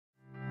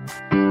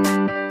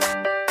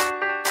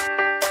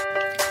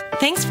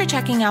Thanks for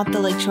checking out the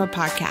Lakeshore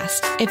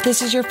Podcast. If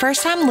this is your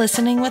first time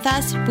listening with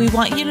us, we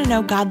want you to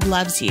know God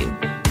loves you.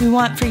 We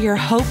want for your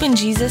hope in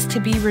Jesus to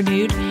be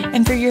renewed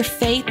and for your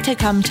faith to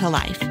come to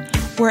life.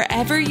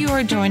 Wherever you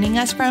are joining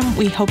us from,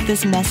 we hope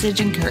this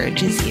message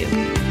encourages you.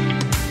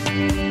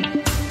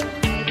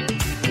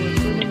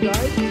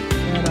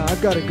 And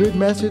I've got a good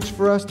message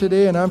for us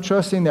today, and I'm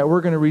trusting that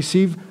we're going to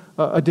receive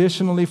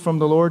additionally from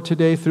the Lord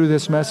today through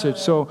this message.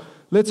 So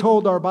let's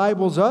hold our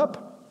Bibles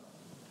up,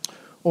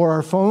 or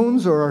our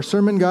phones, or our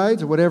sermon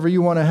guides, or whatever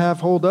you want to have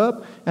hold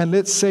up, and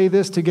let's say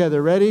this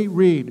together. Ready?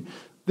 Read.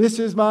 This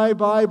is my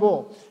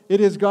Bible. It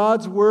is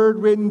God's word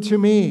written to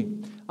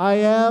me. I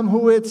am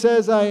who it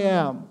says I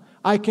am.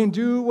 I can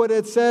do what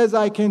it says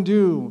I can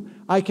do.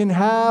 I can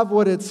have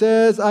what it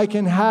says I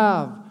can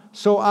have.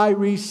 So I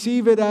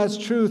receive it as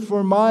truth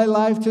for my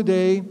life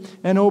today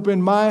and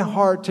open my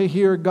heart to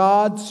hear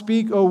God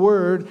speak a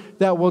word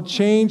that will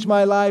change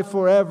my life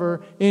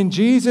forever. In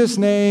Jesus'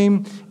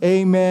 name,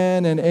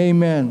 amen and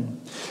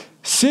amen.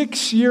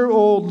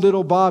 6-year-old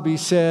little Bobby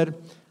said,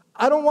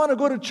 "I don't want to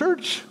go to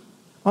church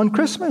on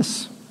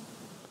Christmas."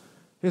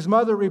 His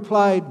mother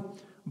replied,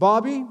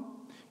 "Bobby,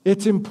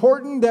 it's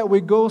important that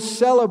we go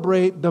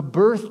celebrate the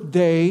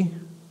birthday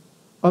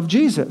of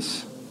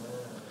Jesus."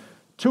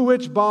 To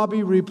which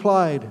Bobby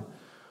replied,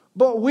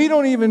 "But we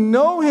don't even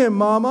know him,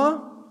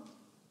 Mama.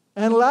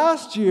 And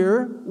last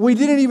year, we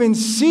didn't even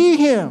see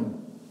him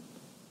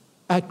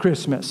at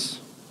Christmas."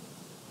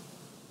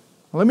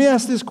 Let me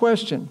ask this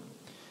question.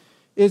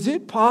 Is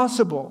it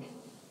possible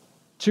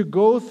to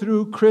go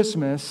through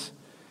Christmas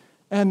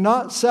and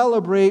not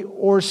celebrate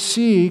or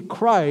see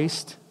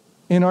Christ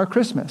in our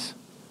Christmas?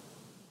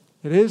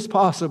 It is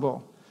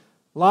possible.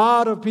 A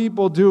lot of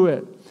people do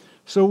it.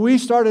 So we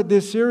started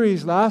this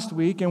series last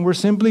week, and we're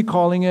simply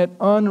calling it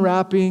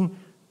Unwrapping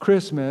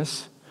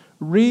Christmas,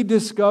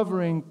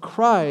 Rediscovering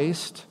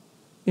Christ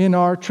in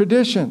Our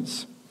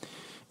Traditions.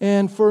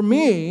 And for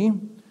me,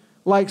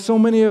 like so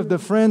many of the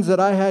friends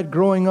that I had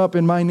growing up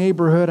in my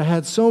neighborhood, I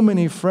had so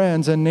many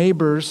friends and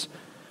neighbors.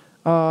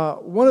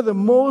 One of the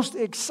most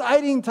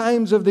exciting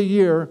times of the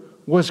year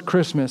was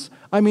Christmas.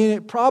 I mean,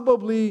 it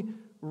probably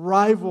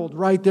rivaled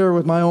right there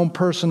with my own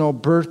personal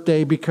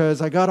birthday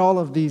because I got all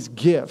of these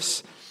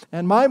gifts.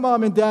 And my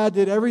mom and dad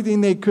did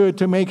everything they could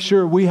to make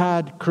sure we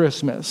had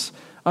Christmas.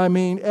 I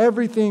mean,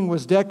 everything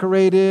was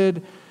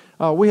decorated.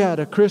 We had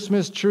a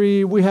Christmas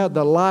tree. We had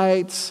the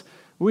lights.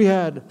 We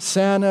had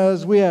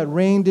Santas. We had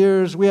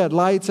reindeers. We had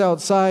lights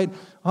outside.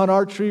 On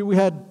our tree, we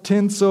had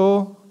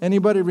tinsel.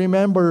 Anybody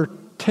remember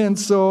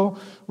tinsel,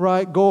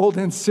 right? Gold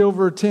and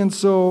silver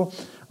tinsel.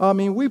 I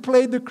mean, we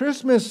played the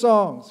Christmas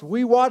songs.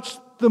 We watched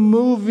the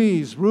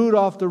movies,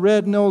 Rudolph the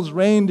Red-Nosed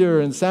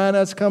Reindeer and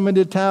Santa's Coming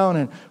to Town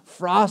and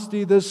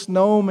Frosty the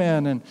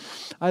Snowman. And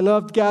I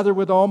loved to gather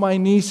with all my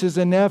nieces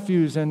and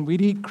nephews, and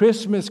we'd eat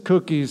Christmas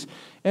cookies.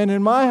 And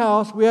in my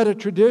house, we had a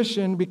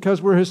tradition, because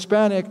we're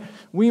Hispanic,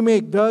 we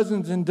make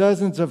dozens and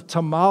dozens of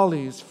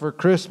tamales for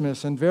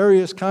Christmas and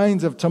various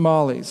kinds of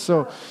tamales.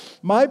 So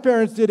my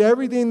parents did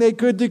everything they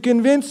could to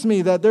convince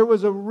me that there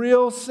was a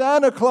real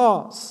Santa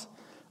Claus.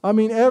 I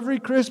mean, every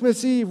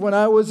Christmas Eve when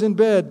I was in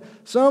bed,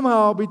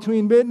 somehow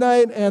between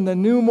midnight and the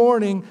new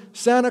morning,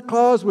 Santa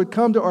Claus would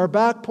come to our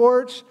back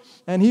porch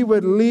and he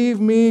would leave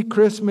me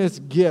Christmas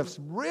gifts,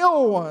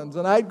 real ones.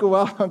 And I'd go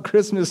out on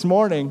Christmas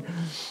morning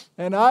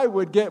and I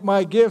would get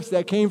my gifts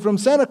that came from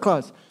Santa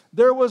Claus.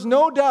 There was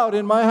no doubt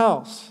in my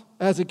house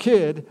as a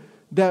kid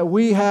that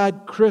we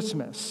had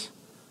Christmas.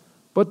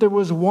 But there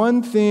was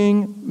one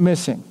thing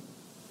missing.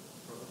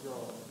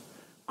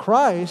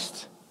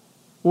 Christ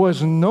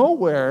was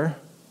nowhere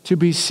to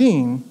be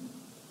seen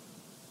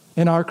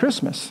in our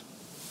Christmas.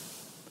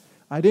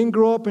 I didn't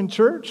grow up in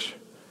church,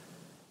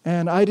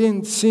 and I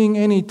didn't sing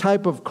any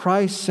type of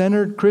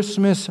Christ-centered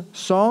Christmas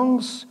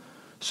songs.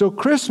 So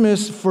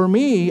Christmas for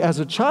me as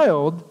a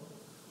child,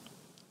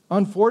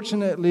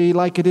 unfortunately,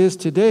 like it is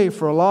today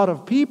for a lot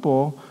of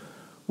people,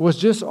 was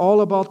just all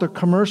about the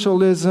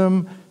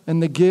commercialism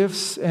and the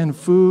gifts and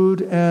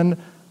food and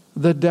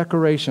the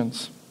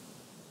decorations.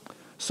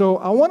 So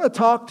I want to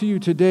talk to you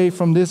today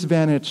from this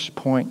vantage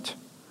point.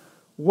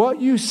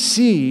 What you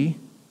see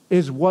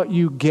is what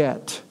you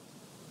get.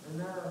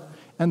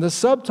 And the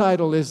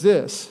subtitle is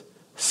this: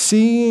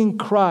 Seeing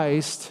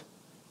Christ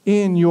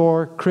in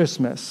Your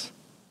Christmas.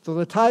 So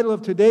the title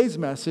of today's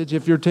message,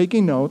 if you're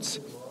taking notes,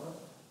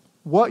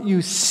 what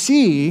you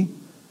see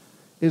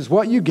is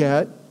what you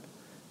get,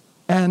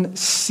 and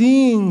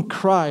seeing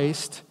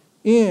Christ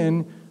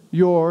in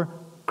your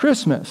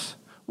Christmas.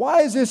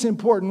 Why is this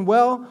important?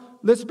 Well,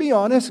 let's be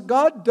honest,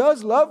 God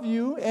does love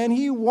you, and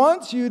He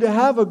wants you to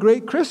have a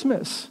great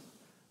Christmas.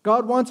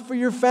 God wants for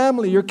your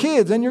family, your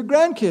kids, and your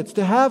grandkids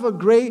to have a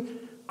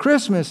great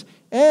Christmas.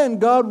 And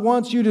God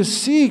wants you to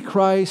see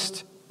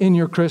Christ in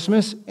your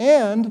Christmas,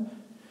 and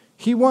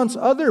He wants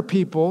other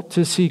people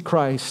to see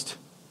Christ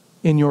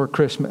in your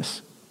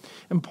Christmas.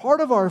 And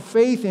part of our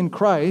faith in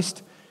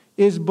Christ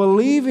is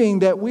believing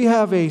that we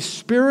have a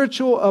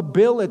spiritual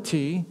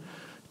ability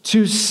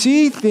to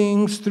see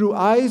things through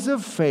eyes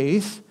of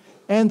faith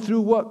and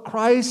through what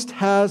Christ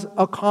has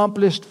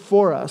accomplished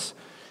for us.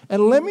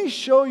 And let me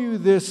show you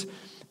this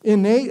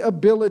innate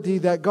ability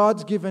that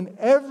God's given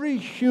every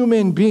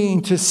human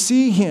being to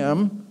see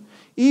Him,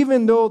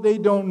 even though they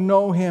don't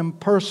know Him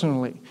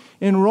personally.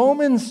 In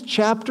Romans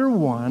chapter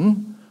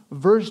 1,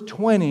 verse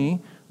 20,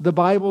 the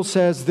Bible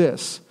says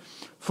this: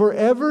 "For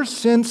ever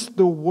since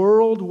the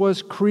world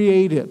was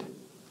created,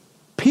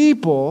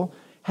 people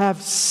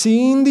have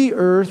seen the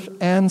earth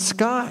and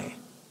sky.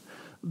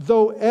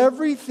 Though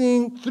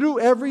through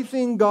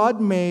everything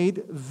God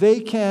made, they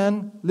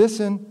can,"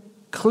 listen,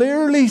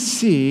 "clearly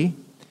see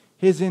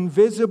His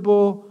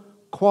invisible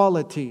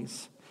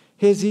qualities,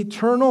 His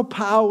eternal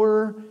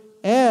power,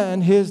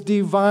 and His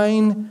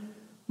divine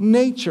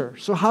nature."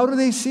 So how do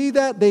they see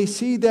that? They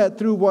see that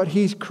through what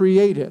He's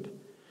created.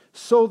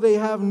 So they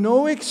have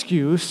no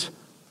excuse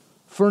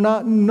for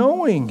not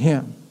knowing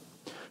Him.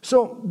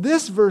 So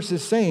this verse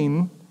is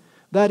saying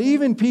that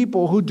even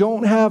people who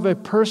don't have a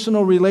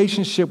personal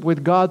relationship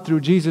with God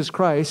through Jesus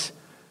Christ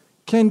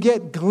can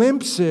get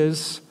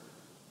glimpses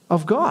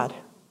of God.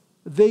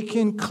 They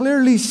can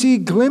clearly see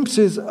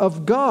glimpses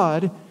of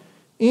God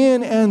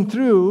in and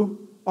through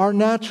our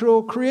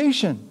natural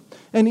creation.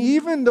 And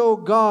even though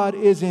God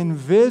is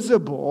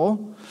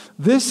invisible,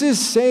 this is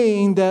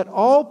saying that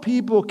all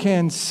people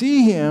can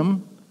see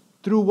Him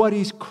through what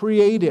He's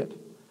created.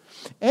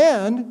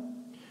 And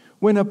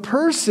when a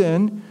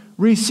person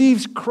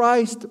receives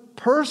Christ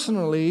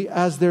personally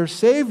as their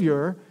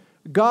Savior,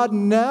 God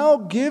now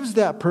gives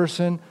that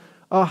person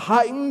a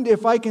heightened,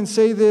 if I can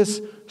say this,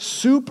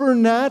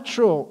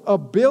 supernatural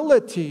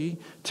ability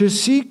to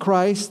see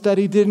Christ that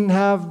he didn't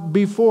have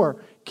before.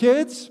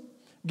 Kids,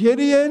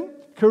 Gideon,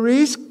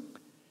 Carice,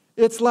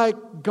 it's like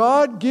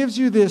God gives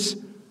you this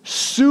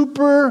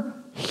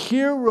superhero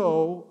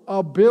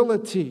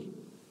ability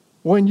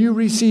when you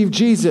receive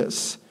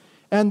Jesus.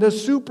 And the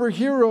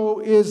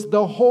superhero is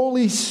the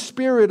Holy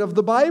Spirit of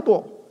the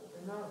Bible.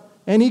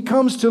 And He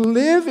comes to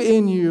live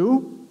in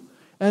you.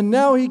 And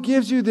now He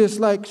gives you this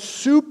like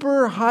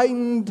super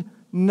heightened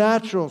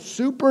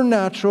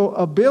supernatural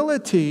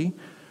ability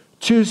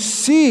to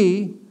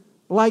see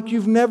like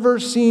you've never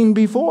seen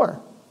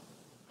before.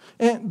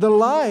 And the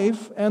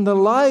life and the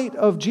light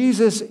of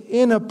Jesus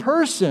in a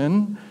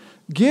person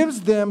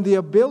gives them the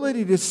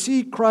ability to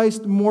see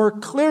Christ more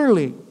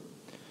clearly.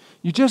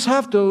 You just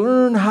have to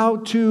learn how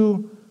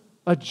to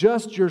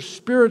adjust your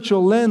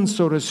spiritual lens,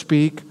 so to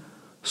speak,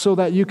 so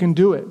that you can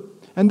do it.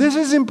 And this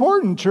is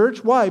important,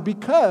 church. Why?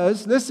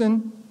 Because,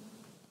 listen,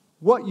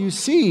 what you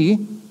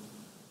see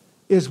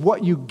is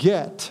what you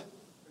get.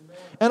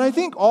 And I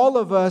think all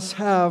of us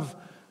have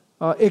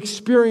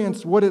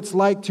experienced what it's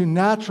like to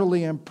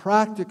naturally and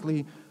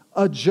practically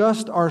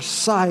adjust our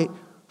sight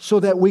so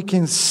that we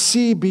can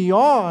see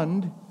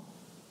beyond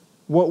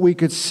what we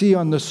could see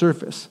on the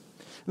surface.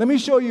 Let me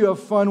show you a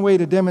fun way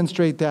to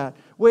demonstrate that.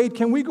 Wade,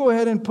 can we go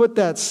ahead and put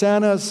that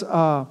Santa's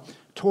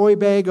toy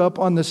bag up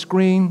on the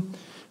screen?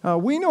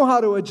 We know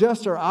how to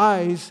adjust our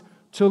eyes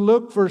to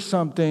look for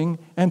something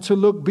and to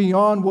look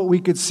beyond what we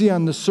could see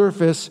on the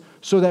surface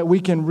so that we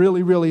can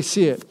really, really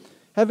see it.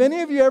 Have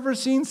any of you ever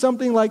seen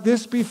something like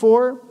this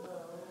before?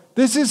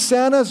 This is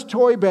Santa's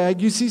toy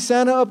bag. You see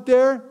Santa up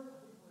there,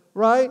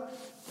 right?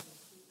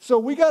 So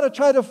we got to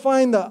try to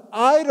find the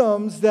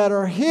items that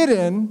are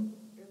hidden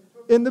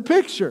in the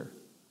picture,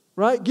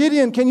 right?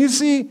 Gideon, can you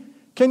see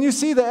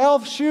the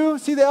elf shoe?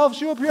 See the elf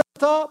shoe up here on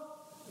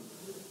top?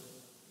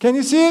 Can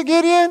you see it,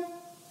 Gideon?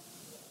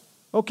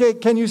 Okay,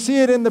 can you see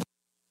it in the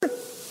picture?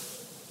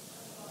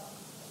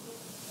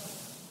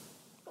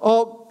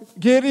 Oh,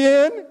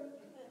 Gideon?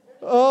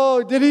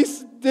 Oh, did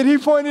he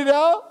point it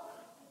out?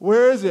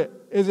 Where is it?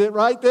 Is it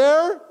right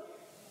there?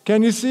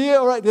 Can you see it?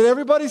 All right. Did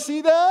everybody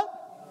see that?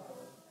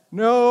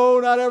 No,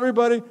 not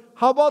everybody.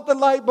 How about the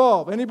light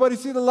bulb? Anybody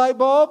see the light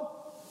bulb?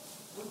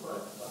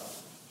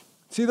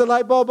 See the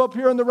light bulb up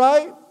here on the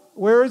right?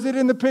 Where is it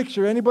in the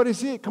picture? Anybody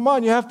see it? Come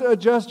on, you have to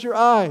adjust your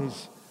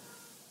eyes.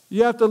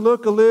 You have to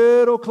look a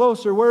little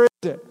closer. Where is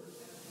it?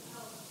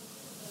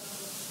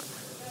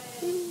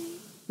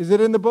 Is it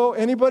in the boat?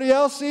 Anybody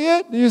else see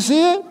it? Do you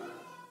see it?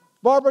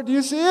 Barbara, do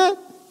you see it?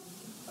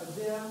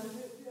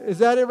 Is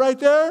that it right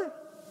there?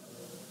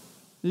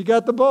 You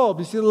got the bulb.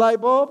 You see the light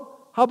bulb?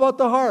 How about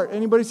the heart?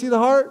 Anybody see the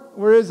heart?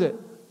 Where is it?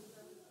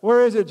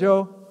 Where is it,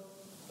 Joe?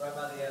 Right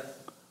by the S.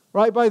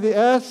 Right by the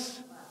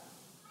S?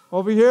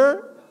 Over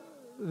here?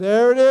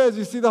 There it is.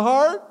 You see the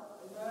heart?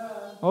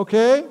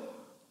 Okay.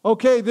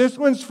 Okay, this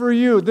one's for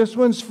you. This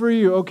one's for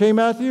you. Okay,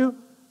 Matthew?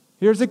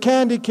 Here's a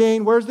candy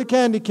cane. Where's the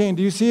candy cane?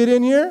 Do you see it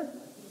in here?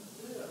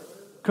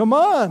 Come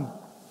on.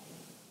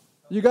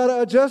 You got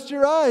to adjust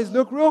your eyes.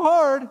 Look real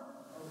hard. Go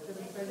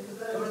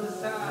to the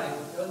side.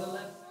 Go to the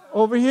left side.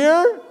 Over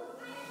here?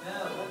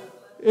 No.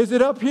 Is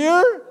it up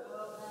here?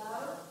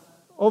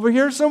 Over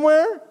here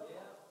somewhere?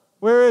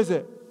 Where is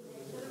it?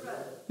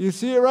 You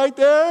see it right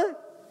there?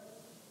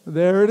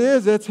 There it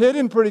is. It's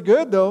hidden pretty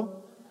good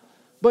though.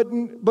 But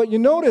you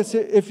notice,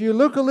 if you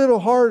look a little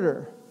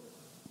harder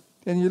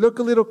and you look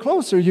a little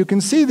closer, you can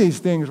see these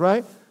things,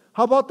 right?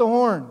 How about the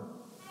horn?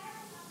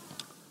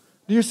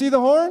 Do you see the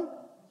horn?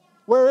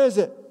 Where is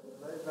it?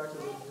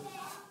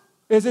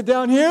 Is it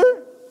down here?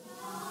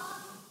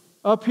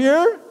 Up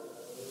here?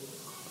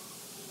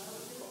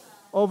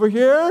 Over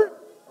here?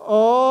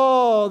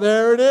 Oh,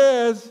 there it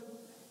is.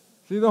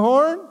 See the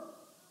horn?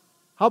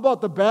 How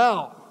about the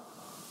bell?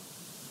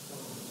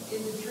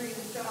 In the tree at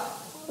the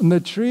top. In the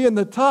tree in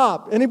the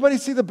top. Anybody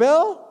see the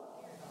bell?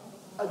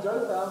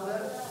 Joe found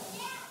it.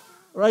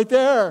 Right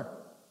there.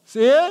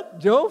 See it?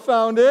 Joe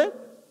found it.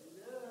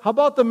 How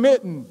about the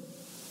mitten?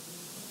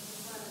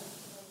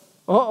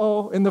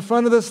 Uh-oh, in the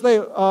front of the sleigh.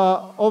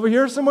 Over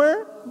here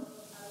somewhere?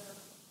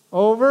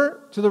 Over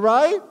to the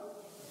right?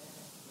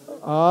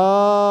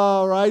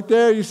 Oh, right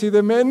there. You see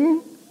the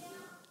mitten?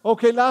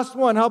 Okay, last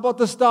one. How about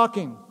the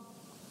stocking?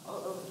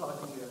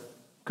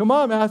 Come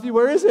on, Matthew.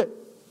 Where is it?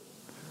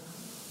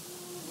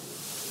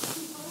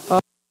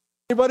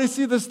 Anybody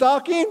see the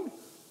stocking?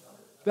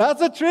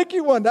 That's a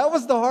tricky one. That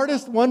was the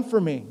hardest one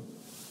for me.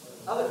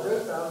 I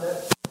found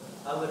it.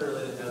 I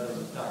literally didn't know there was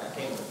a stock. I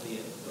can't even see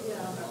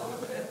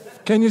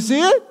it. Can you see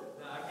it?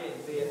 No, I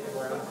can't see it from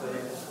where I'm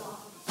sitting.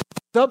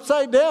 It's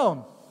upside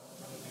down.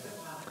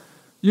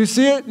 You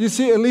see it? You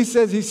see, Elise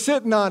says he's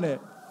sitting on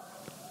it.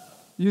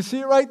 You see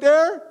it right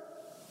there?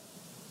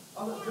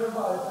 I'm not sure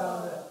how I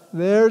found it.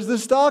 There's the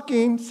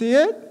stocking. See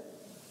it?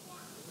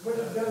 Where'd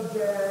it go,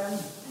 Jan?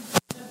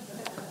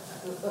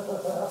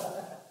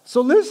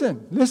 So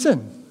listen.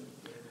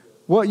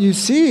 What you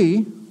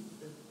see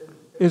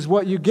is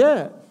what you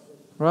get,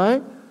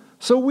 right?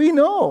 So we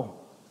know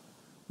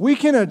we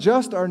can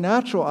adjust our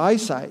natural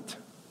eyesight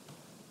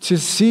to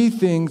see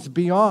things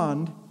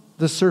beyond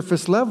the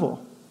surface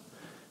level.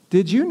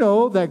 Did you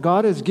know that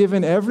God has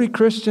given every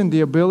Christian the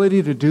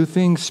ability to do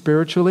things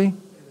spiritually?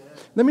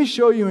 Let me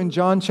show you in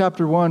John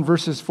chapter 1,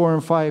 verses 4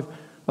 and 5,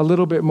 a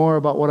little bit more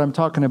about what I'm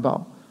talking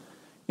about.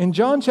 In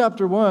John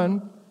chapter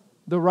 1,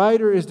 the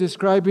writer is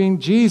describing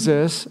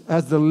Jesus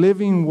as the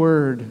living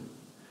Word.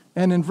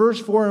 And in verse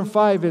 4 and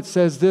 5, it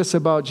says this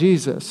about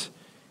Jesus.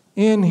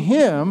 In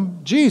him,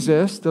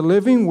 Jesus, the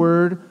living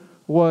Word,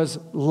 was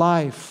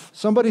life.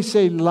 Somebody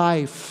say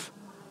life,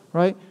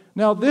 right?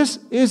 Now, this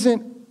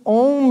isn't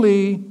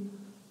only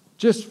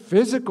just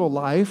physical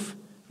life.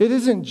 It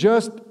isn't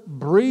just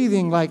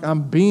breathing like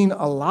I'm being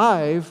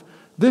alive.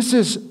 This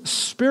is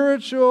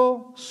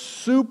spiritual,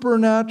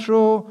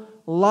 supernatural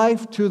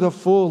life to the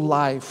full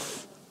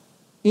life.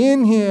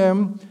 In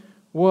him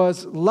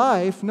was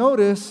life,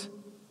 notice,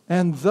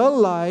 and the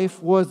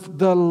life was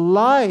the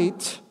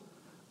light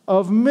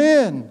of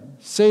men.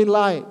 Say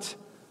light.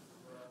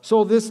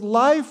 So this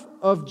life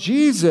of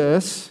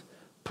Jesus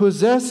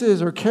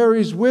possesses or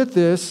carries with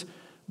this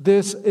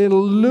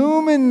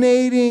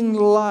illuminating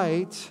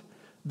light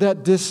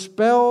that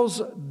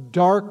dispels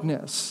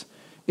darkness.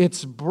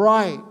 It's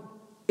bright.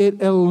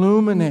 It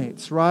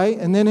illuminates, right?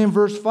 And then in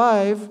verse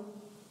 5,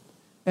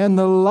 and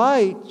the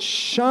light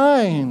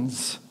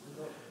shines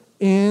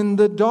in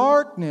the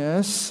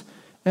darkness,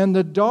 and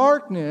the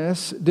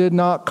darkness did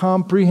not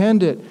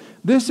comprehend it.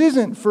 This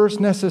isn't first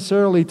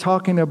necessarily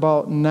talking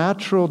about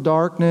natural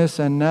darkness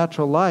and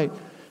natural light.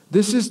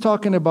 This is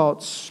talking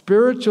about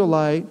spiritual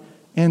light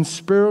and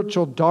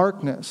spiritual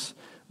darkness.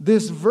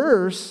 This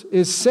verse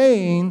is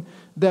saying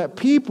that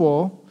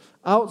people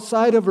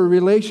outside of a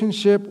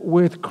relationship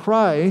with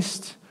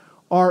Christ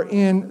are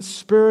in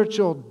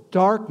spiritual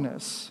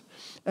darkness.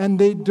 And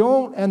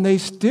they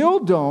still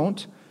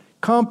don't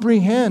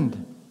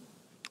comprehend,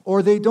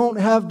 or they don't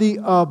have the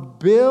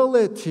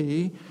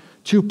ability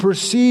to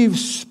perceive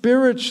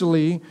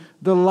spiritually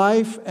the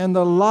life and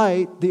the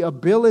light, the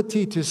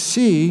ability to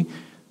see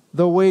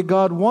the way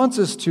God wants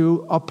us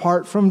to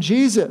apart from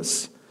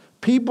Jesus.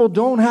 People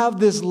don't have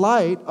this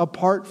light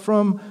apart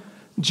from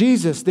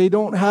Jesus. They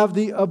don't have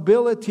the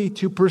ability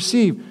to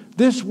perceive.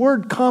 This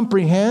word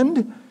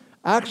comprehend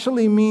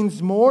actually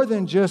means more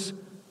than just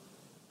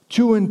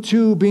 2 and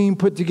 2 being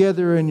put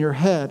together in your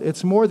head.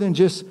 It's more than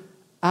just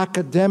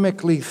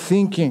academically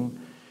thinking.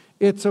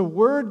 It's a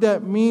word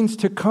that means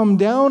to come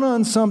down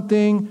on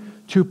something,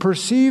 to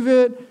perceive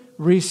it,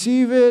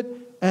 receive it,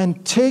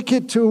 and take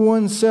it to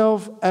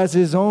oneself as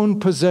his own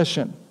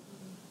possession.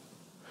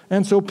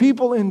 And so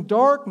people in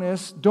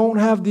darkness don't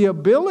have the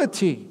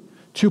ability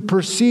to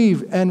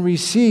perceive and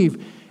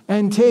receive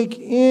and take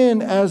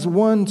in as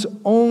one's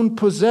own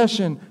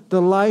possession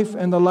the life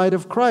and the light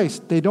of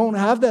Christ. They don't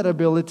have that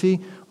ability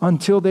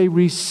until they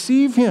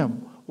receive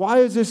him. Why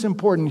is this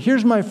important?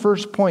 Here's my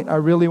first point I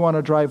really want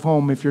to drive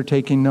home if you're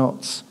taking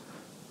notes.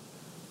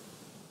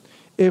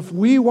 If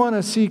we want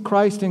to see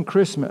Christ in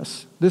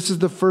Christmas, this is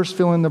the first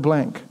fill in the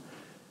blank.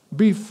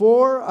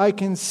 Before I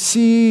can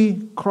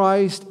see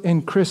Christ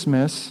in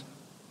Christmas,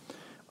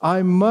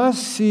 I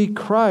must see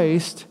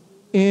Christ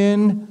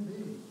in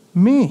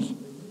me.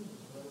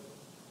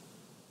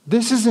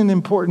 This is an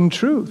important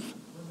truth.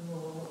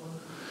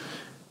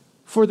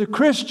 For the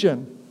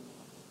Christian,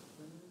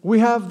 we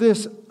have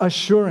this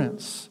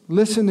assurance.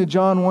 Listen to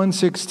John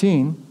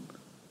 1:16.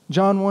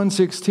 John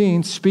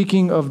 1:16,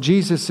 speaking of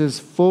Jesus'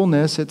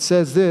 fullness, it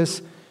says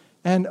this,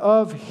 and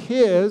of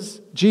his,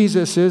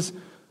 Jesus's,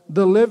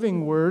 the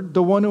living Word,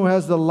 the one who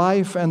has the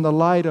life and the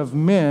light of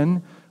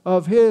men,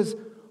 of His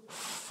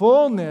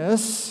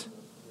fullness,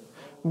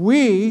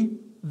 we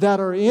that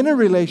are in a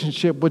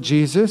relationship with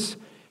Jesus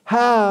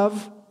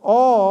have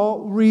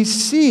all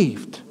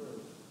received.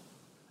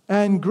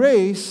 And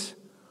grace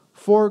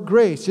for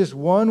grace. Just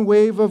one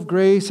wave of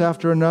grace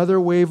after another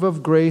wave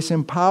of grace,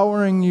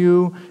 empowering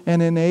you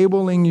and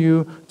enabling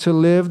you to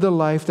live the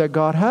life that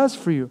God has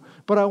for you.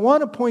 But I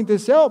want to point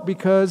this out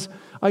because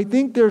I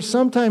think there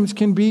sometimes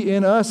can be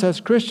in us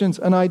as Christians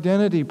an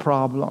identity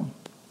problem.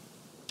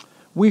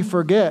 We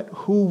forget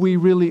who we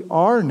really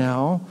are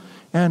now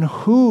and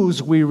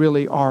whose we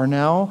really are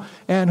now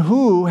and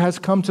who has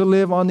come to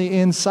live on the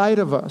inside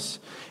of us.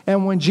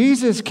 And when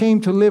Jesus came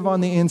to live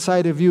on the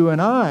inside of you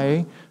and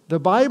I, the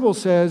Bible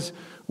says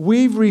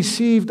we've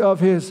received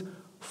of His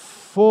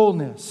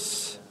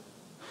fullness.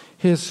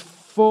 His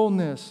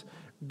fullness.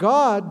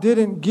 God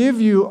didn't give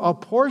you a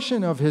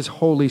portion of His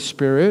Holy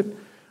Spirit.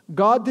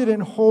 God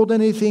didn't hold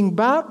anything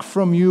back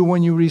from you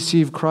when you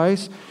received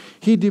Christ.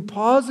 He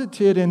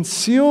deposited and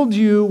sealed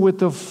you with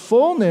the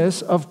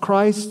fullness of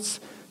Christ's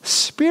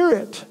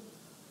Spirit.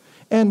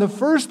 And the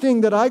first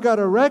thing that I got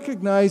to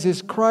recognize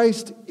is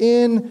Christ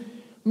in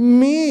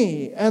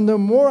me. And the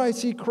more I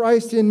see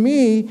Christ in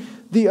me,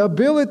 the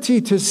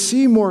ability to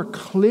see more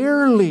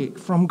clearly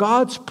from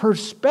God's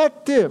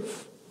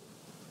perspective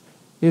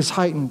is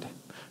heightened.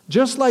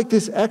 Just like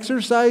this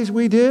exercise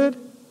we did,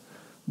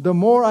 the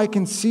more I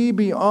can see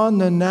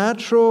beyond the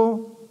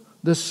natural,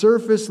 the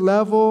surface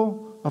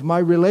level of my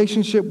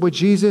relationship with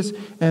Jesus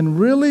and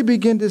really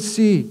begin to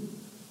see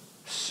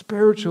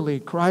spiritually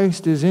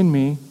Christ is in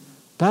me,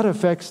 that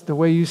affects the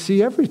way you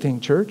see everything,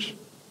 church.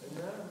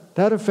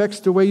 That affects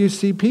the way you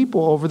see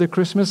people over the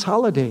Christmas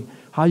holiday,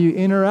 how you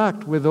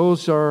interact with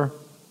those who are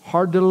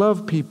hard to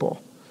love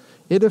people.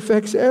 It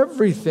affects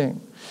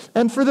everything.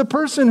 And for the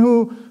person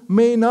who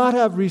may not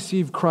have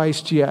received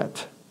Christ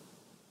yet,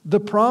 the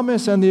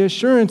promise and the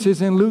assurance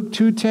is in Luke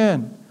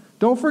 2:10.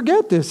 Don't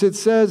forget this. It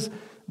says,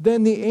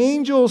 "Then the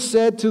angel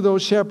said to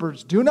those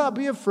shepherds, 'Do not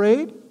be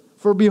afraid,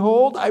 for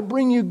behold, I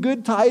bring you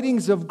good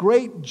tidings of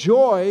great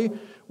joy,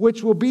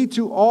 which will be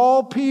to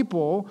all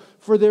people,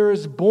 for there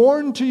is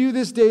born to you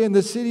this day in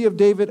the city of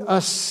David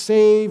a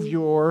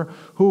Savior,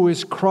 who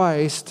is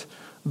Christ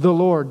the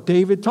Lord.'"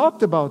 David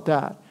talked about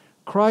that.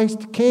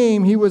 Christ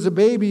came, He was a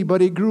baby,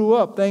 but He grew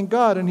up, thank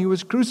God, and He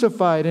was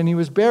crucified, and He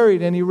was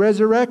buried, and He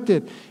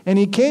resurrected. And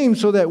He came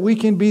so that we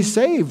can be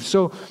saved.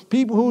 So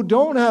people who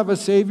don't have a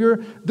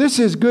Savior, this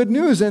is good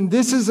news, and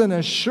this is an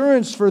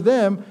assurance for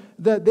them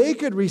that they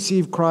could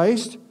receive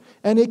Christ,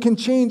 and it can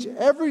change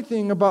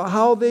everything about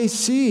how they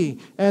see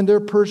and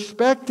their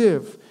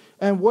perspective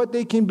and what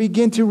they can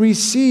begin to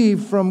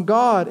receive from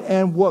God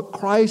and what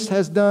Christ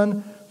has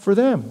done for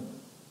them.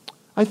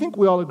 I think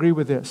we all agree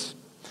with this.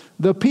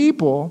 The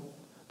people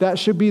that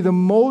should be the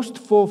most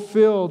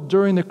fulfilled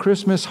during the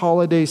Christmas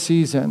holiday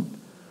season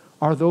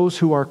are those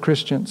who are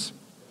Christians.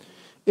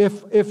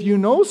 If you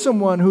know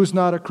someone who's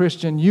not a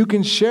Christian, you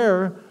can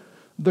share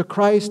the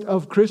Christ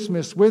of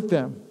Christmas with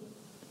them.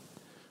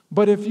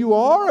 But if you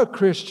are a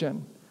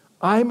Christian,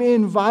 I'm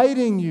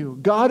inviting you,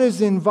 God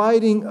is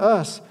inviting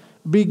us,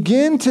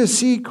 begin to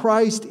see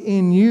Christ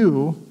in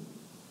you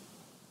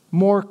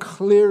more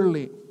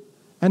clearly.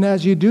 And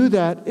as you do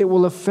that, it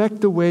will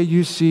affect the way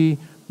you see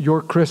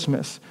your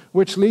Christmas.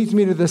 Which leads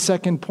me to the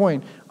second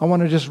point. I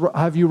want to just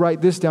have you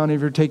write this down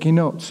if you're taking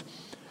notes.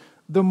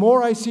 The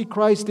more I see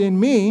Christ in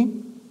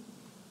me,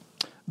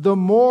 the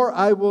more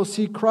I will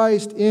see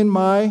Christ in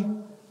my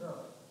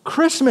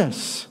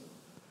Christmas.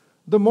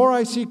 The more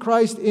I see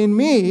Christ in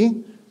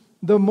me,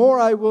 the more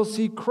I will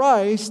see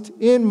Christ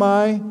in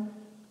my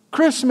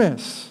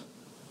Christmas.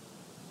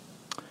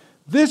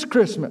 This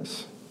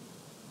Christmas,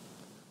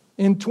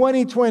 in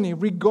 2020,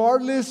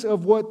 regardless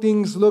of what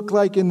things look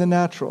like in the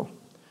natural,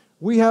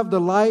 we have the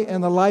light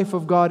and the life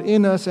of God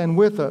in us and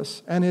with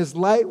us. And His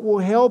light will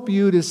help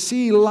you to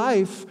see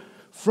life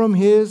from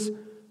His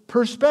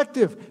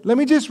perspective. Let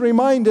me just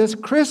remind us,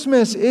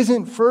 Christmas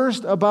isn't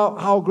first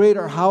about how great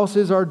our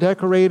houses are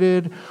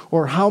decorated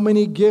or how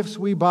many gifts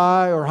we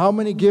buy or how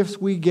many gifts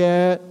we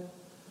get.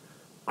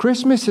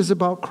 Christmas is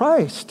about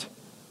Christ.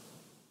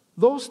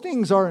 Those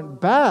things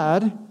aren't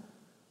bad,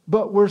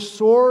 but we're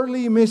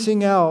sorely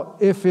missing out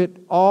if it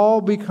all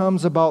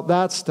becomes about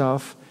that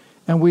stuff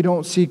and we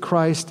don't see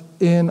Christ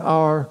in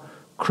our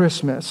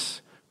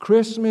Christmas.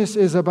 Christmas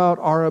is about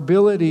our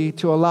ability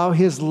to allow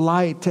His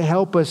light to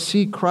help us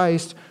see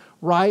Christ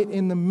right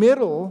in the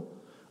middle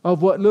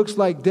of what looks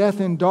like death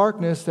and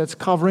darkness that's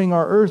covering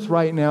our earth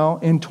right now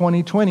in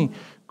 2020.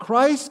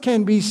 Christ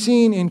can be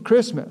seen in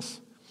Christmas,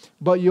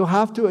 but you'll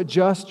have to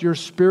adjust your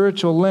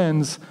spiritual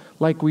lens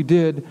like we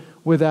did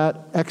with that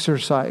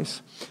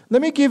exercise.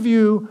 Let me give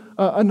you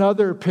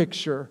another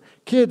picture.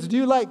 Kids, do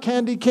you like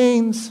candy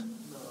canes? No.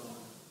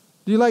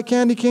 Do you like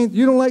candy canes?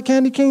 You don't like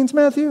candy canes,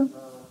 Matthew? No.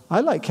 I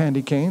like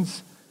candy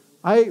canes.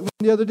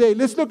 The other day,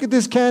 let's look at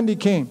this candy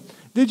cane.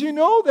 Did you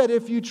know that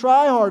if you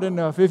try hard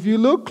enough, if you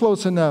look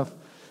close enough,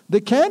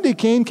 the candy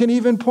cane can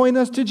even point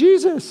us to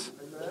Jesus?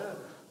 Amen.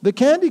 The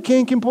candy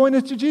cane can point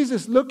us to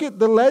Jesus. Look at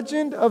the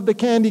legend of the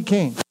candy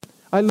cane.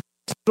 I love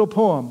this little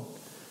poem.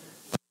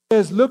 It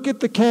says, look at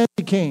the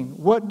candy cane.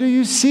 What do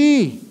you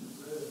see?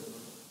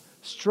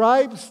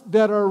 Stripes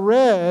that are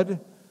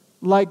red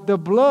like the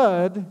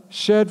blood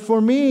shed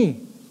for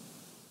me.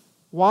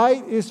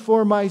 White is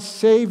for my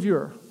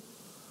Savior,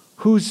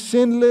 who's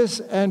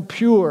sinless and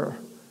pure.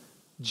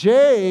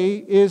 J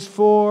is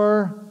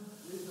for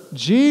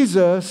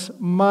Jesus,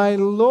 my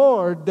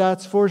Lord,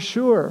 that's for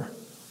sure.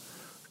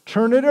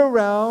 Turn it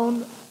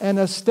around and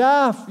a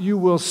staff you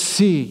will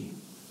see.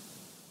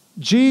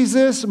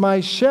 Jesus, my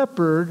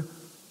shepherd,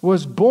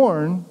 was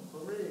born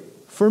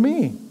for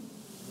me.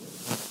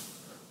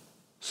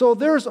 So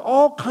there's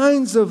all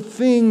kinds of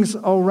things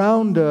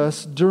around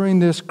us during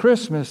this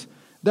Christmas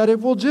that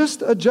if we'll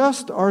just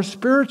adjust our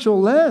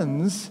spiritual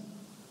lens,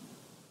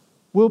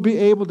 we'll be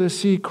able to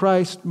see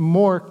Christ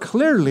more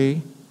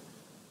clearly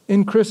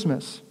in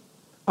Christmas.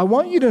 I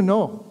want you to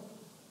know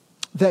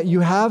that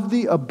you have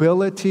the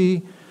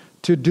ability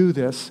to do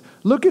this.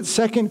 Look at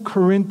 2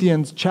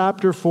 Corinthians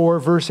chapter 4,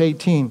 verse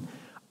 18.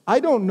 I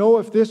don't know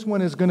if this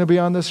one is going to be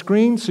on the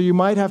screen, so you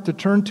might have to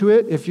turn to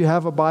it if you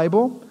have a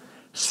Bible.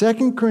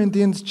 2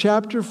 Corinthians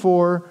chapter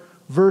 4,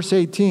 verse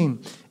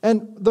 18.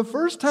 And the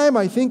first time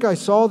I think I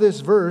saw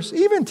this verse,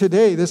 even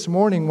today, this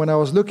morning when I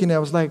was looking, I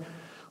was like,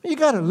 you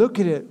got to look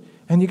at it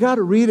and you got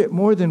to read it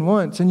more than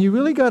once. And you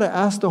really got to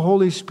ask the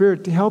Holy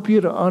Spirit to help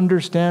you to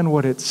understand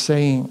what it's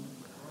saying.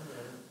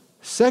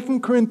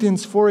 2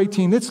 Corinthians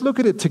 4:18. Let's look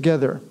at it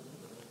together.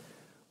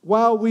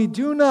 While we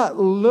do not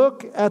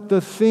look at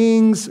the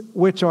things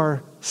which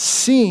are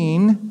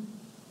seen,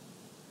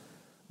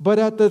 but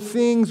at the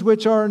things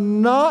which are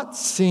not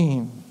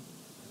seen.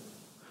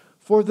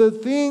 For the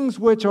things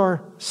which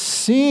are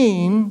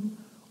seen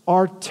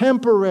are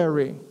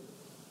temporary,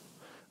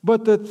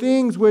 but the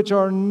things which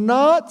are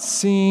not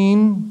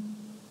seen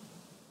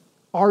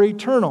are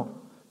eternal.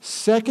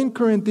 2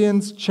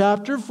 Corinthians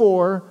chapter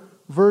 4,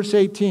 verse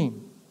 18.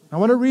 I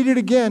want to read it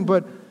again,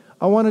 but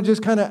I want to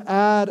just kind of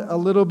add a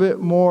little bit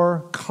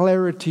more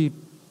clarity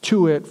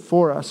to it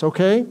for us,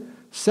 okay?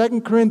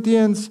 2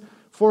 Corinthians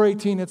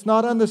 4:18. It's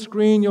not on the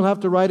screen. You'll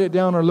have to write it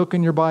down or look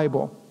in your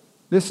Bible.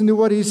 Listen to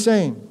what he's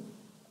saying.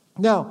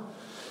 Now,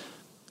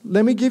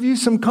 let me give you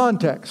some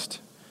context.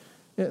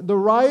 The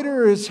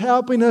writer is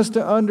helping us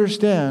to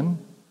understand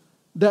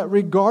that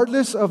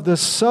regardless of the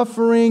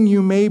suffering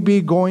you may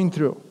be going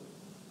through,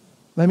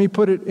 let me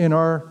put it in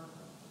our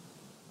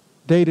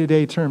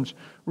day-to-day terms.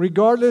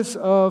 Regardless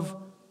of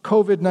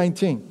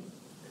COVID-19,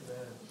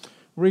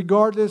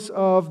 regardless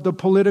of the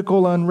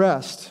political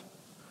unrest,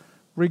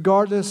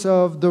 regardless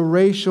of the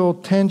racial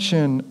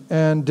tension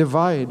and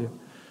divide,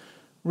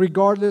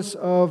 regardless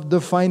of the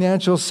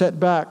financial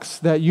setbacks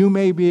that you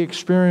may be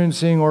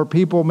experiencing or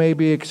people may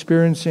be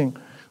experiencing,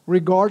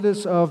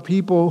 regardless of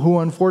people who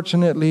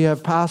unfortunately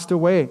have passed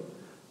away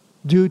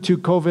due to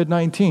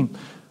COVID-19.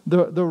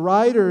 The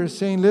writer is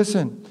saying,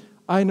 listen,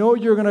 I know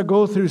you're going to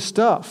go through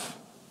stuff.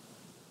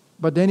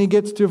 But then he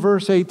gets to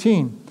verse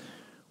 18.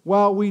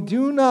 While we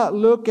do not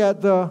look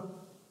at the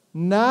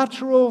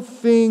natural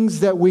things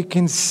that we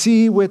can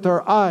see with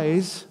our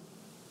eyes,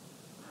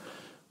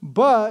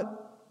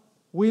 but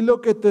we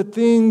look at the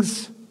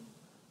things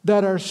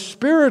that are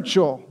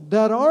spiritual,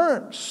 that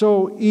aren't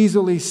so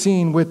easily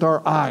seen with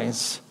our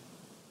eyes.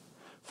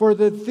 For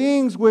the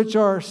things which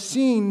are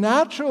seen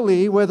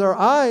naturally with our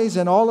eyes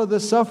and all of the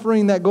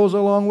suffering that goes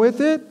along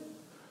with it,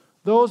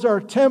 those are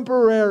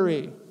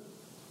temporary.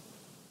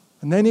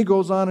 And then he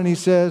goes on and he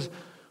says,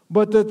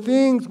 but the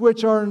things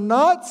which are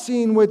not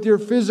seen with your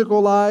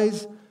physical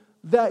eyes,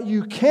 that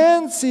you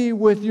can see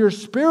with your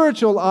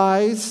spiritual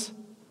eyes,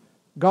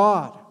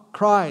 God,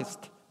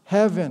 Christ,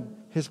 heaven,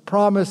 His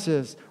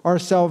promises, our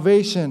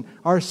salvation,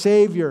 our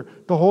Savior,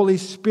 the Holy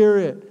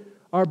Spirit,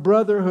 our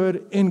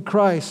brotherhood in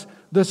Christ,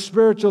 the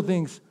spiritual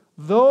things,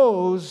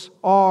 those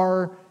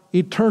are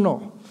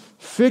eternal.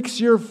 Fix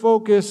your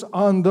focus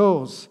on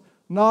those,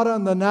 not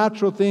on the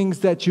natural things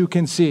that you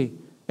can see.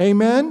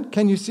 Amen?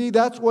 Can you see?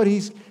 That's what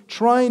he's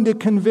trying to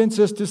convince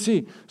us to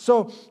see.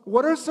 So,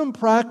 what are some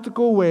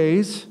practical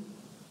ways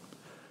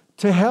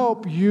to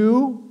help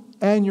you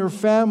and your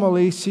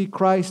family see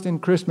Christ in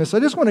Christmas? I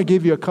just want to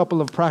give you a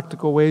couple of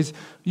practical ways.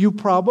 You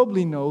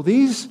probably know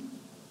these.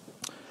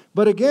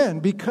 But again,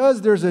 because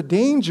there's a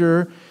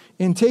danger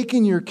in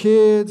taking your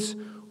kids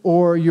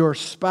or your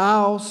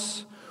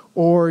spouse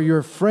or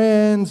your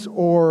friends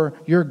or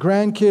your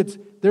grandkids,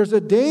 there's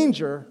a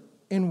danger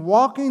in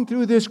walking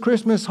through this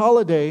Christmas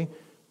holiday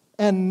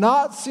and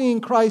not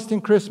seeing Christ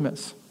in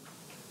Christmas.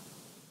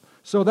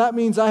 So that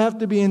means I have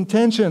to be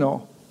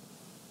intentional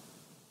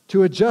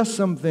to adjust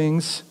some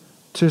things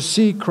to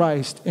see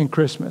Christ in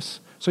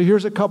Christmas. So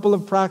here's a couple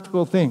of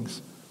practical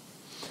things.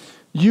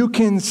 You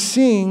can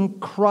sing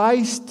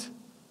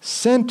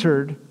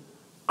Christ-centered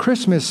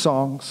Christmas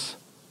songs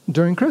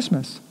during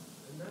Christmas.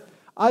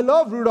 I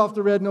love Rudolph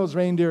the Red-Nosed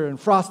Reindeer and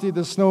Frosty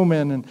the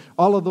Snowman and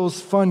all of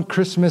those fun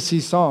Christmassy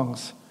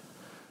songs.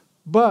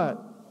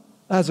 But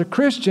as a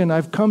Christian,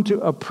 I've come to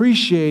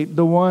appreciate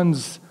the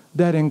ones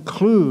that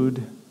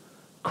include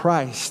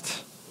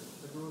Christ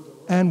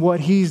and what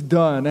He's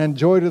done, and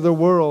Joy to the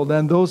World,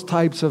 and those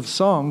types of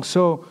songs.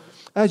 So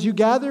as you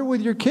gather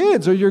with your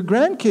kids or your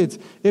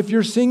grandkids, if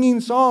you're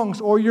singing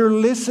songs or you're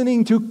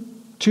listening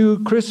to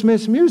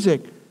Christmas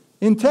music,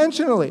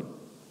 intentionally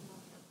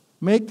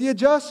make the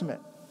adjustment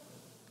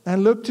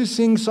and look to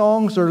sing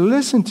songs or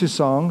listen to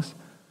songs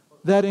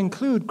that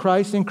include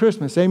Christ and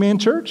Christmas. Amen,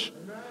 church?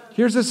 Amen.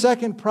 Here's a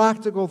second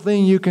practical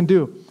thing you can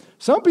do.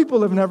 Some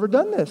people have never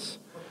done this.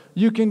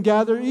 You can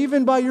gather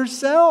even by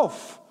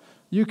yourself.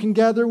 You can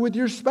gather with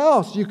your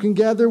spouse. You can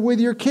gather with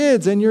your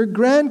kids and your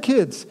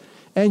grandkids.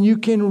 And you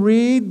can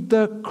read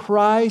the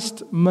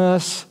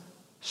Christmas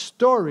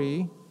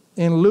story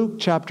in Luke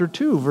chapter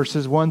 2,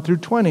 verses 1 through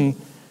 20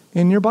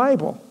 in your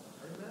Bible.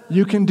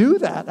 You can do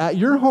that at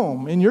your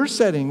home, in your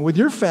setting, with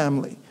your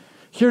family.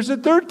 Here's the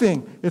third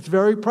thing. It's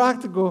very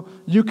practical.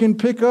 You can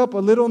pick up a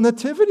little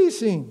nativity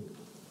scene.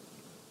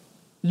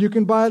 You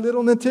can buy a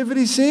little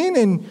nativity scene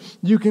and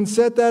you can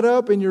set that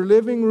up in your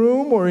living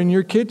room or in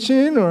your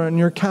kitchen or on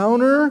your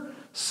counter.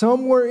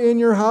 Somewhere in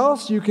your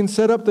house, you can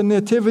set up the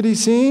nativity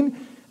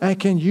scene and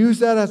can use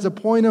that as a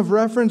point of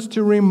reference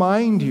to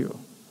remind you,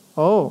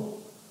 oh,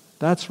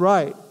 that's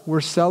right.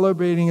 We're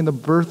celebrating the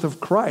birth of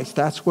Christ.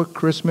 That's what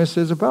Christmas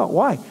is about.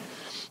 Why?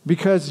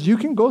 Because you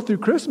can go through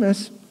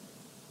Christmas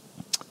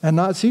and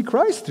not see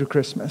Christ through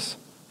Christmas.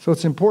 So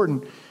it's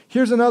important.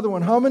 Here's another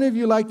one. How many of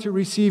you like to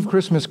receive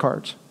Christmas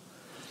cards?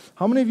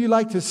 How many of you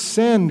like to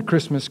send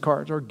Christmas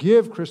cards or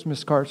give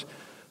Christmas cards?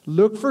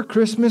 Look for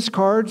Christmas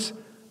cards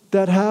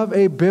that have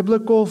a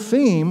biblical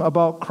theme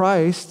about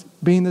Christ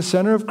being the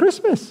center of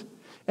Christmas.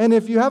 And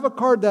if you have a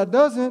card that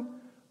doesn't,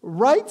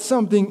 write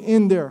something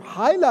in there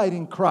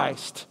highlighting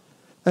Christ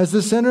as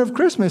the center of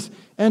Christmas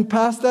and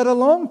pass that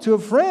along to a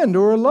friend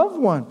or a loved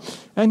one.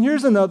 And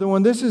here's another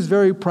one. This is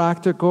very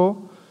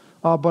practical,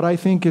 but I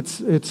think it's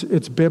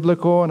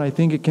biblical and I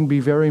think it can be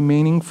very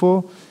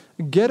meaningful.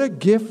 Get a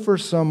gift for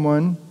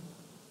someone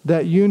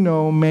that you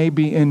know may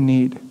be in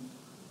need.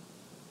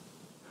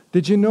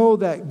 Did you know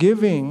that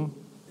giving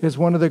is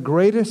one of the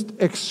greatest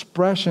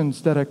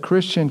expressions that a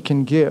Christian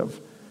can give?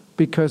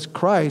 Because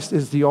Christ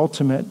is the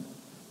ultimate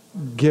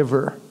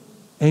giver.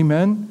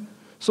 Amen?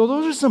 So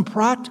those are some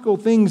practical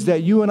things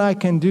that you and I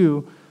can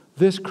do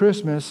this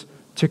Christmas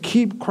to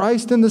keep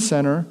Christ in the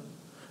center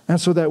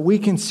and so that we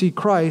can see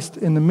Christ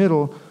in the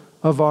middle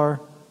of our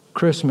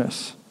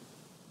Christmas.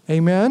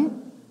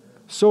 Amen?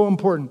 So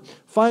important.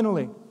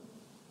 Finally,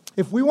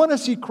 if we want to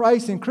see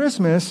Christ in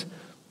Christmas,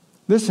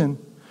 listen,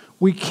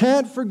 we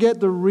can't forget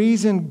the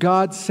reason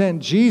God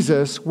sent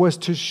Jesus was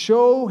to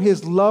show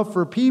His love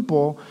for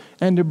people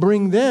and to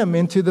bring them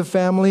into the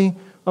family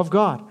of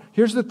God.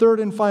 Here's the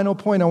third and final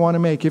point I want to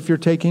make if you're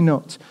taking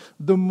notes.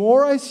 The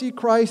more I see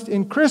Christ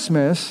in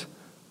Christmas,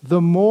 the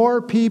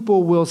more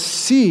people will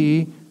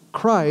see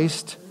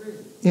Christ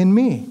in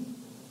me.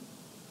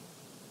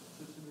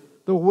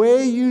 The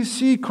way you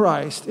see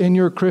Christ in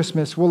your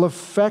Christmas will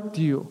affect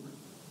you.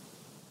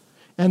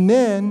 And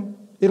then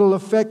it'll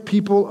affect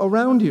people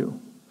around you.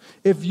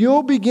 If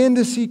you'll begin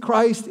to see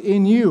Christ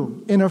in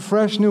you in a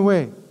fresh new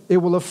way, it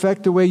will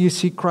affect the way you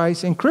see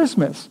Christ in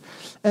Christmas.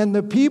 And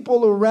the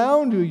people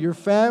around you, your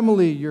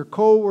family, your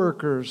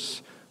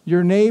coworkers,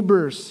 your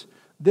neighbors,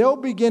 they'll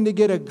begin to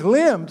get a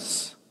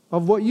glimpse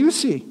of what you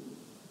see.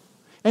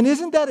 And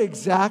isn't that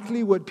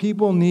exactly what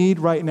people need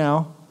right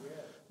now?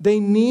 They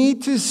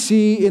need to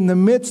see in the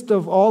midst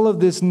of all of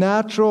this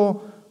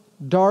natural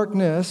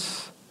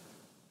darkness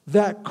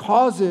that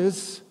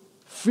causes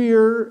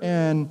fear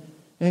and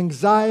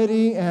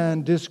anxiety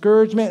and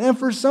discouragement, and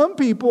for some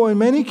people, in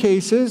many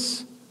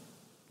cases,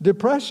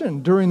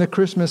 depression during the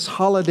Christmas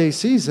holiday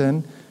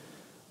season.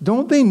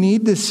 Don't they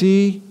need to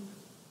see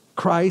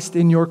Christ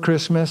in your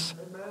Christmas?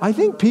 I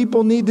think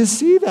people need to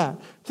see that.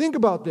 Think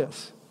about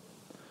this.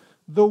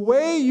 The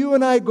way you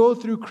and I go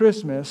through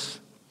Christmas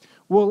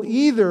will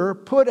either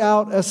put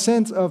out a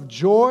sense of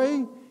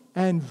joy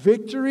and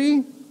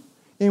victory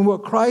in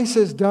what Christ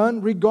has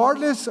done,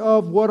 regardless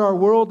of what our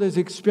world is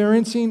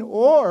experiencing,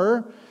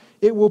 or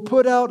it will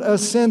put out a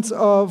sense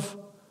of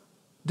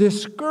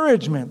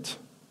discouragement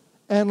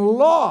and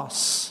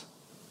loss.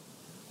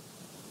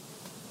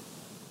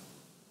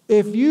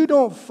 If you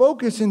don't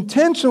focus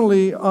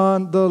intentionally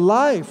on the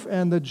life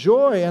and the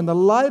joy and the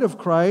light of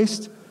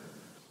Christ,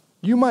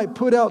 you might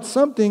put out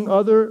something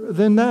other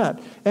than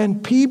that.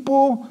 And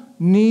people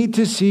need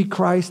to see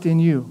Christ in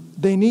you.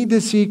 They need to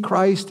see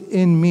Christ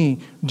in me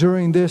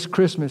during this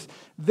Christmas.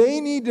 They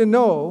need to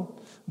know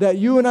that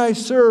you and I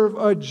serve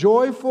a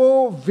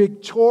joyful,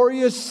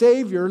 victorious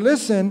Savior,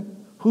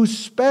 listen, who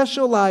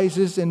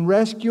specializes in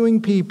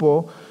rescuing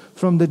people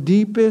from the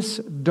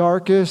deepest,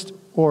 darkest,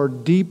 or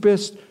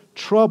deepest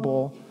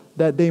trouble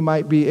that they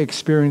might be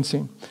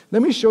experiencing.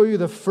 Let me show you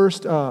the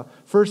first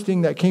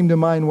thing that came to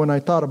mind when I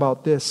thought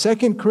about this.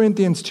 2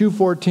 Corinthians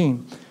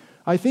 2:14.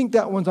 I think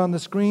that one's on the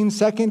screen.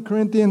 2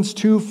 Corinthians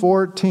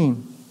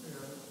 2:14.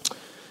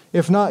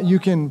 If not, you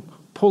can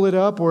pull it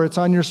up or it's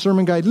on your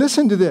sermon guide.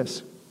 Listen to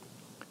this.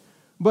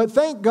 But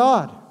thank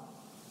God,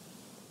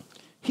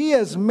 He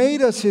has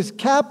made us His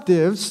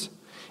captives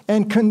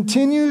and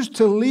continues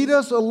to lead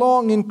us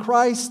along in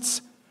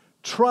Christ's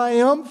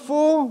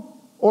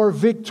triumphal or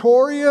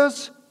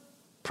victorious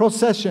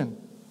procession.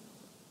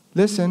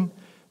 Listen,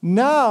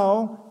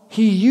 now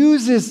He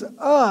uses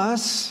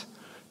us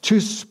to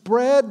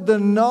spread the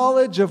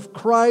knowledge of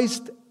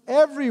Christ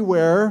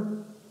everywhere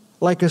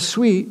like a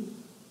sweet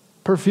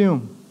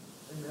perfume.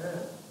 Amen.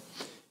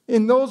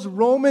 In those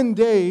Roman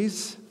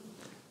days,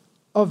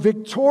 a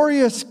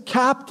victorious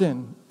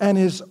captain and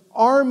his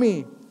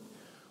army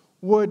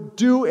would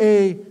do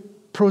a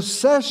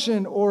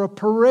procession or a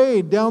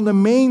parade down the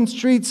main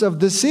streets of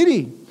the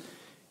city.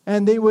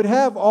 And they would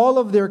have all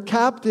of their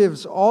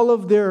captives, all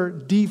of their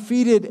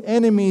defeated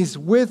enemies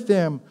with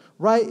them,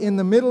 right in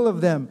the middle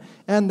of them.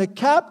 And the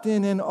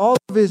captain and all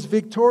of his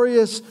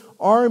victorious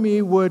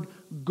army would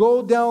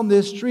go down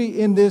this street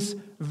in this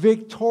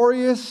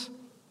victorious,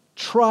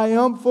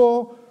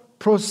 triumphal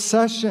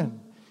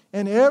procession.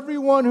 And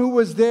everyone who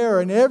was there,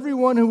 and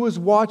everyone who was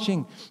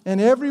watching,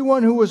 and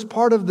everyone who was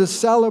part of the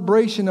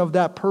celebration of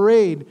that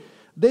parade,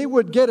 they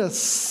would get a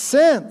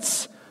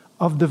sense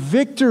of the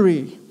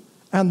victory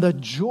and the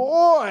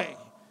joy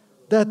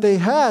that they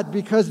had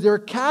because their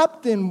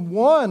captain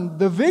won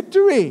the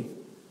victory.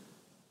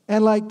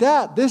 And like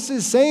that, this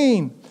is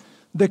saying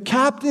the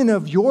captain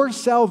of your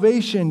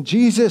salvation,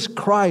 Jesus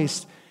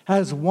Christ,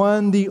 has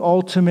won the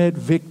ultimate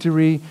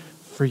victory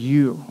for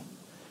you.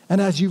 And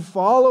as you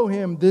follow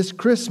Him this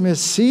Christmas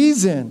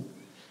season,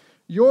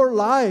 your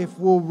life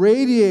will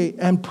radiate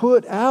and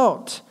put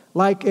out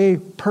like a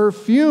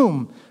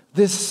perfume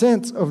this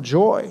sense of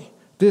joy,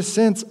 this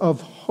sense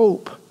of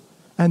hope,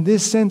 and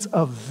this sense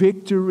of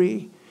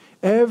victory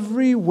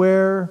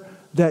everywhere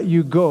that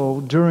you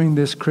go during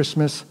this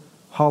Christmas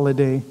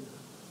holiday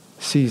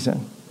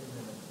season.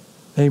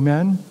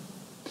 Amen.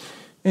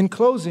 In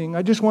closing,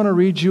 I just want to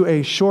read you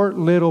a short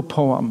little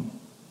poem,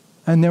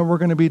 and then we're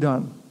going to be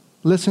done.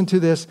 Listen to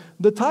this.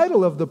 The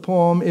title of the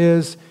poem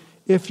is,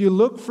 If You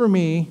Look for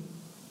Me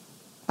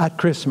at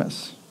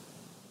Christmas.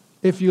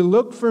 If you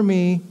look for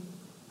me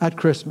at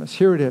Christmas.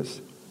 Here it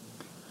is.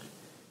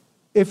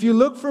 If you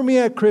look for me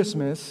at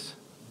Christmas,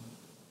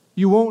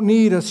 you won't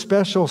need a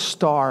special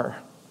star.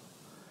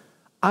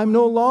 I'm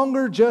no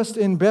longer just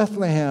in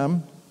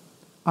Bethlehem.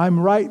 I'm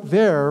right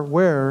there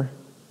where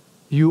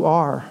you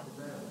are.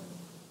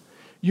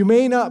 You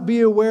may not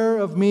be aware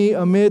of me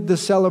amid the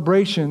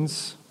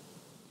celebrations.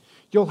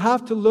 You'll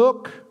have to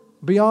look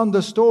beyond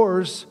the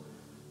stores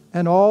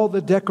and all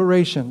the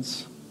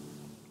decorations.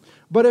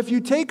 But if you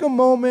take a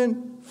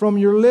moment from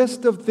your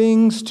list of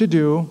things to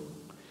do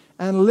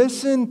and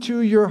listen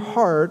to your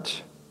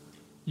heart,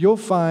 you'll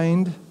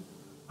find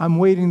I'm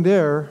waiting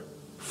there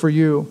for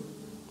you.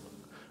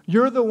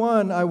 You're the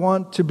one I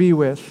want to be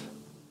with.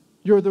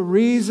 You're the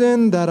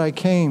reason that I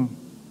came.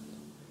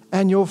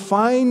 And you'll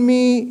find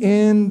me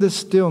in the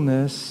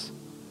stillness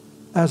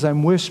as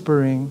I'm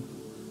whispering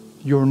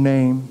your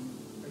name.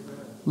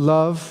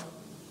 Love,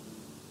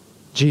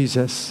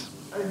 Jesus.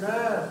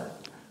 Amen.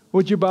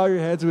 Would you bow your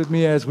heads with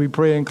me as we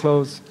pray and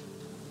close?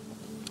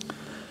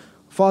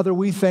 Father,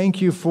 we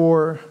thank you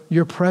for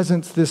your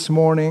presence this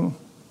morning.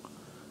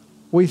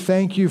 We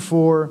thank you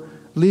for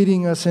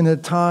leading us in a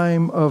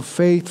time of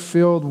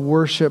faith-filled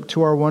worship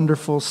to our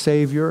wonderful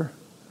Savior.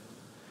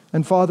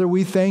 And Father,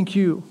 we thank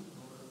you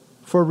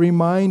for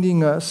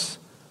reminding us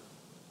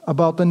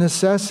about the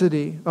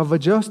necessity of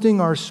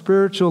adjusting our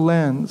spiritual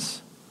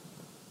lens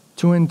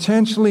to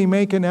intentionally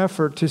make an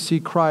effort to see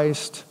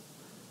Christ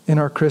in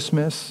our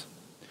Christmas.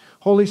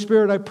 Holy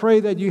Spirit, I pray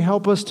that you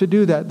help us to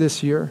do that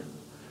this year.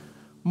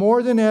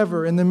 More than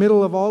ever, in the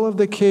middle of all of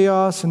the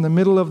chaos, in the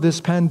middle of this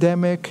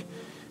pandemic,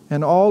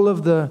 and all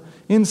of the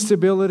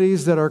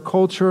instabilities that our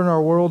culture and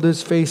our world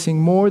is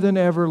facing, more than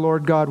ever,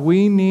 Lord God,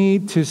 we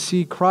need to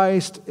see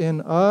Christ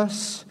in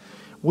us.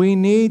 We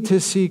need to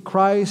see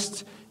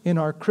Christ in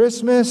our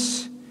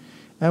Christmas,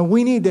 and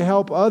we need to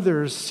help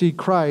others see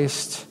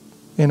Christ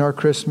in our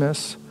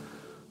Christmas.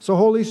 So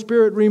Holy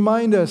Spirit,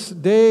 remind us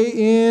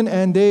day in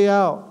and day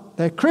out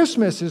that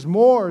Christmas is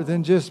more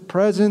than just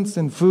presents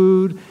and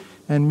food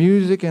and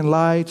music and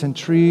lights and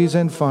trees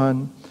and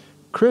fun.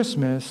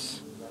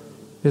 Christmas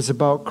is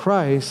about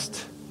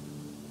Christ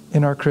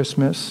in our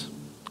Christmas.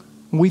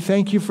 We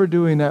thank you for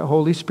doing that,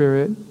 Holy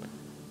Spirit.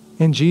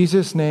 In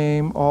Jesus'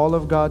 name, all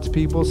of God's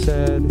people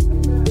said,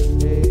 Amen.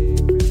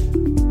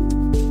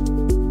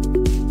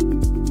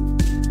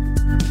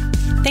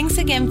 Thanks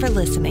again for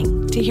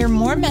listening. To hear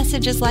more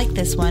messages like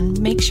this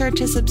one, make sure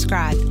to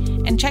subscribe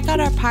and check out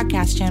our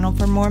podcast channel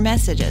for more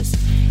messages.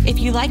 If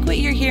you like what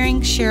you're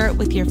hearing, share it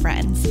with your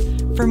friends.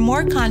 For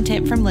more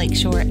content from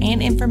Lakeshore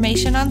and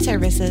information on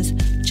services,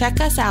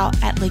 check us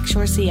out at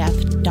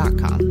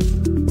lakeshorecf.com.